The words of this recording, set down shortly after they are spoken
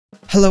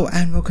Hello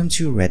and welcome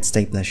to Red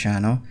Stapler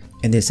channel.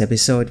 In this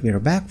episode, we are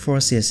back for a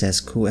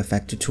CSS cool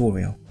effect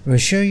tutorial. We'll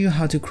show you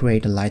how to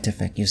create a light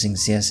effect using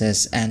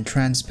CSS and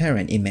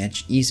transparent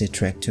image easy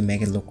trick to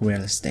make it look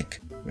realistic.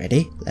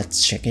 Ready?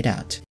 Let's check it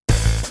out.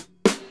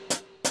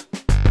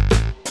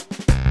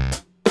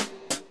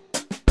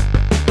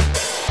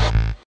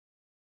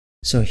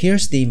 So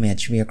here's the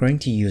image we are going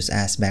to use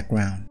as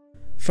background.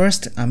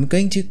 First, I'm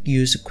going to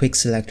use Quick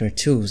Selector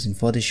tools in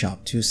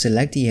Photoshop to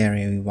select the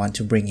area we want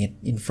to bring it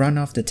in front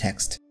of the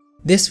text.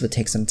 This will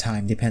take some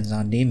time depends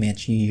on the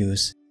image you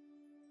use.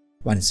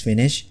 Once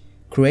finished,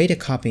 create a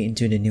copy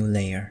into the new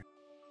layer.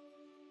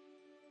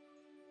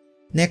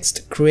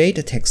 Next, create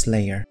a text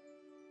layer.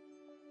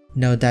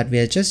 Note that we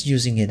are just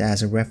using it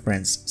as a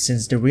reference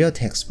since the real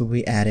text will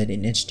be added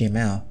in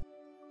HTML.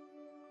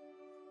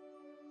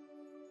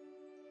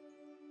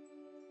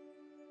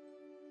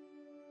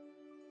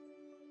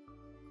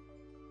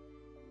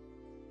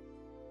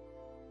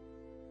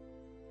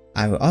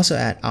 I will also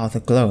add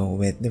outer glow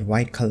with the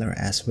white color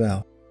as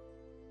well.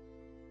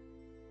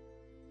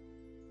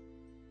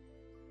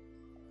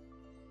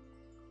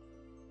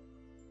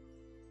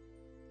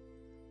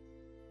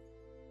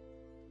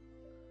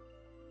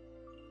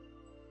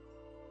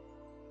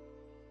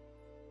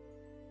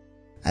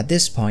 At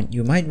this point,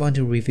 you might want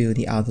to review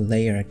the outer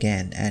layer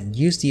again and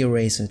use the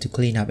eraser to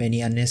clean up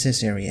any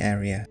unnecessary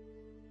area.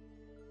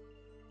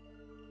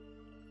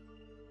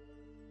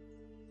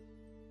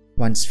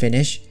 Once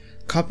finished,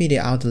 copy the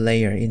outer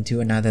layer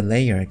into another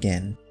layer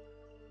again.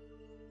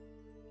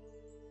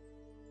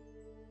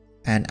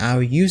 And I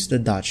will use the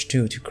dodge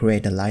tool to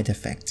create a light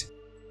effect.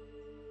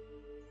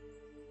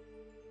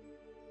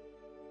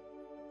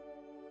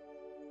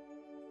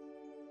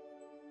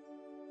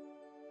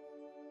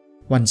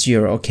 Once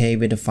you're okay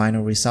with the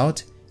final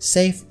result,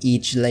 save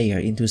each layer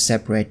into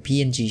separate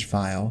PNG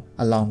file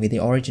along with the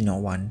original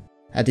one.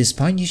 At this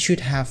point, you should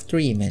have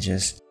 3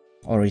 images: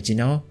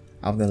 original,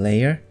 outer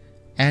layer,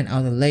 and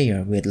outer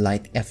layer with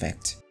light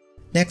effect.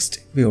 Next,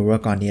 we'll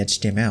work on the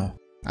HTML.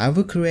 I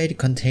will create a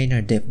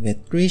container div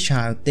with 3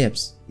 child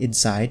divs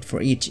inside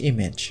for each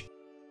image.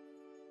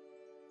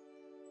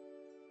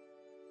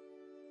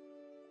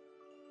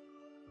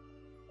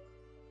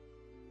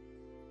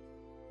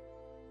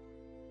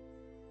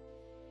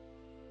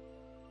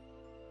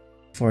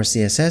 For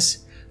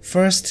CSS,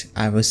 first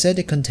I will set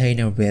the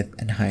container width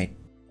and height.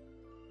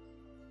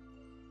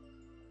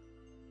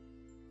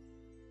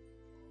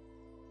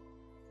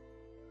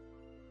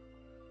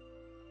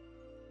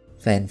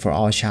 Then for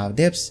all child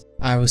divs,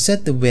 I will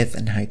set the width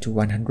and height to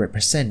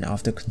 100%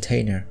 of the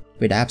container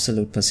with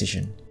absolute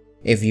position.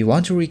 If you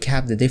want to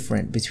recap the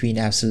difference between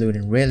absolute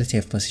and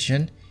relative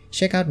position,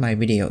 check out my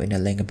video in the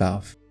link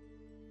above.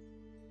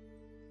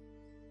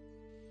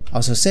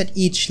 Also set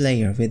each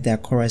layer with their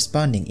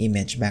corresponding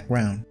image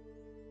background.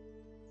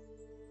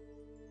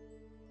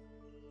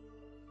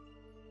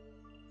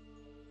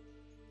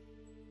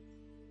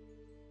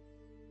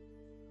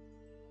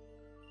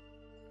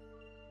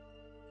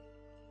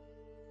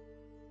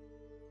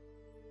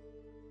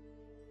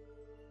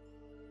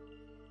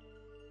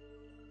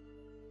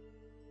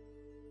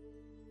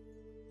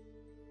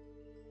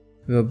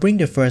 We will bring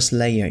the first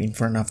layer in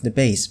front of the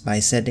base by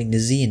setting the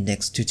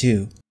z-index to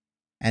 2,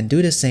 and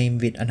do the same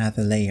with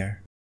another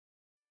layer.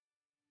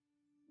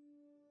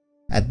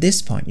 At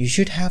this point, you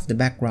should have the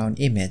background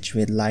image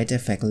with light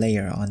effect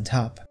layer on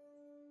top.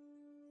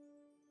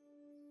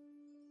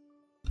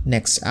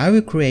 Next, I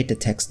will create the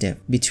text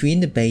div between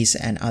the base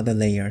and other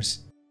layers.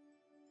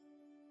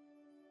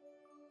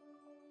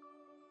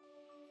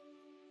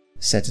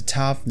 Set the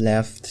top,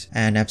 left,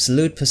 and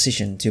absolute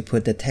position to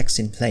put the text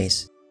in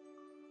place.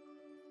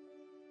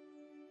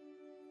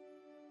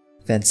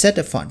 Then set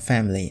the font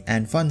family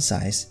and font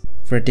size.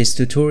 For this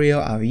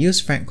tutorial, I will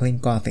use Franklin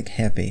Gothic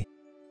Heavy.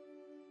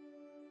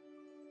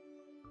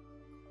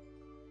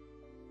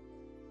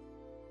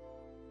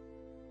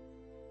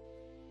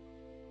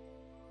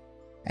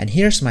 And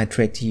here's my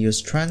trick to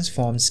use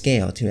transform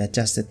scale to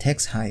adjust the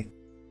text height.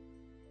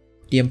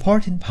 The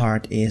important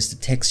part is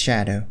the text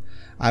shadow.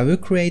 I will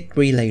create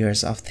 3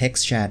 layers of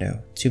text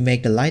shadow to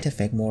make the light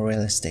effect more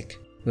realistic.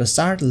 We'll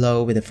start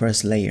low with the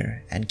first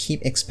layer and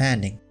keep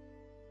expanding.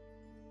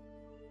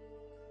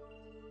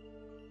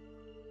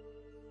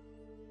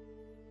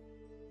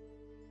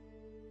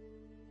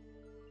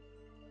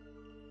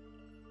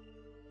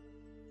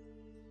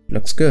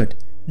 Looks good.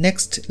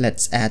 Next,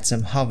 let's add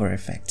some hover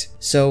effect.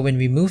 So when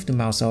we move the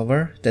mouse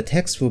over, the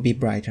text will be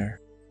brighter.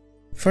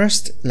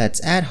 First,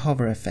 let's add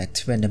hover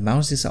effect when the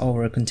mouse is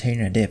over a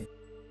container div.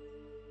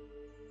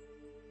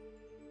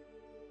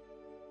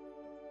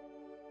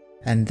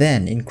 And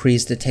then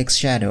increase the text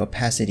shadow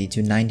opacity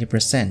to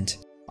 90%.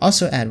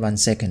 Also add 1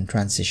 second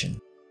transition.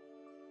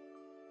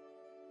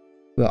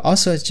 We'll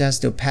also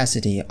adjust the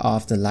opacity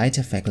of the light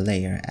effect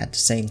layer at the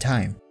same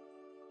time.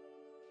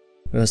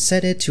 We'll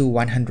set it to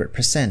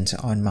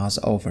 100% on mouse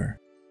over.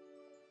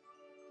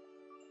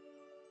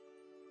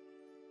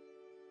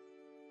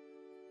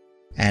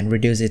 And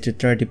reduce it to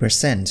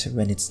 30%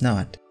 when it's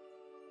not.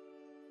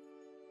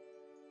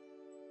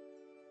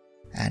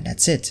 And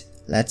that's it.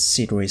 Let's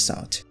see the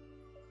result.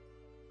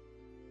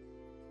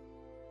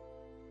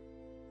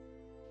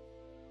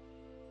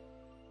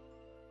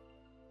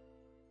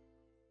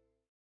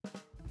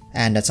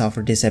 And that's all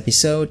for this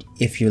episode.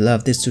 If you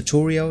love this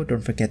tutorial,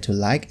 don't forget to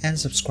like and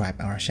subscribe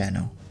our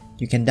channel.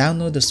 You can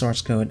download the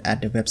source code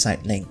at the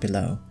website link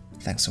below.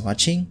 Thanks for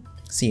watching.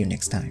 See you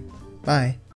next time. Bye.